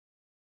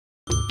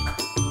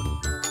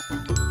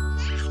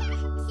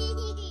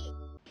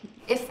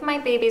If my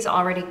baby's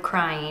already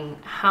crying,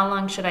 how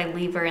long should I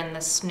leave her in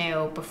the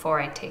SNOO before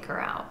I take her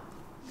out?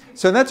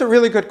 So that's a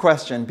really good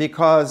question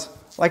because,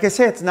 like I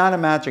say, it's not a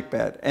magic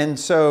bed. And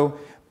so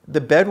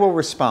the bed will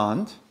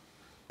respond.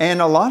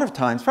 And a lot of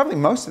times, probably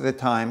most of the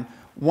time,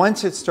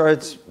 once it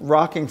starts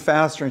rocking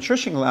faster and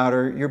shushing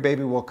louder, your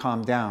baby will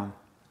calm down.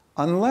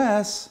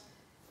 Unless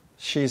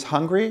she's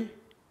hungry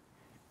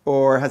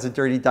or has a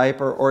dirty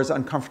diaper or is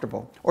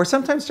uncomfortable. Or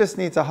sometimes just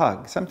needs a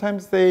hug.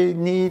 Sometimes they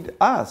need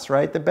us,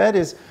 right? The bed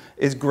is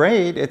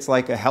great. It's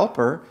like a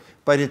helper,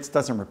 but it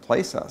doesn't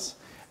replace us.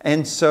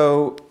 And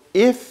so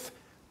if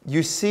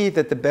you see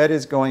that the bed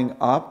is going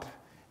up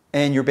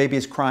and your baby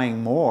is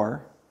crying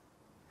more,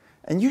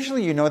 and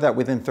usually you know that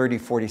within 30,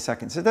 40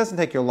 seconds. It doesn't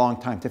take you a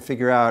long time to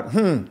figure out,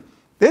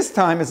 this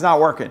time it's not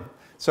working,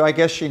 so I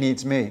guess she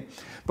needs me.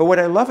 But what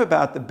I love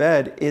about the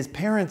bed is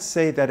parents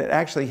say that it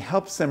actually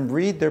helps them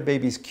read their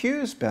baby's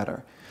cues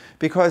better.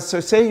 Because,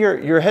 so say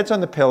your head's on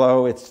the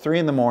pillow, it's 3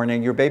 in the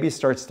morning, your baby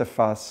starts to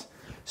fuss,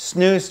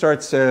 SNOO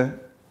starts to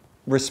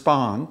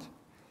respond,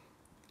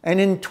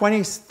 and in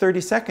 20,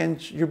 30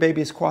 seconds, your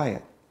baby is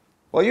quiet.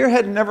 Well, your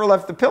head never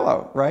left the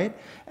pillow, right?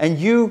 And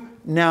you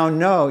now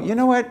know, you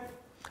know what?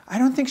 I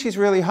don't think she's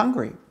really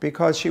hungry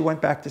because she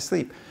went back to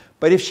sleep.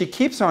 But if she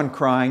keeps on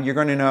crying, you're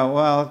going to know,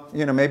 well,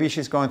 maybe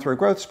she's going through a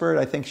growth spurt.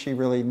 I think she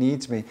really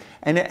needs me.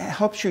 And it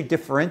helps you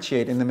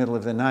differentiate in the middle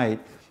of the night.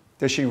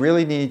 Does she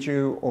really need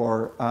you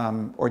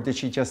or did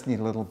she just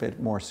need a little bit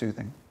more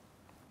soothing?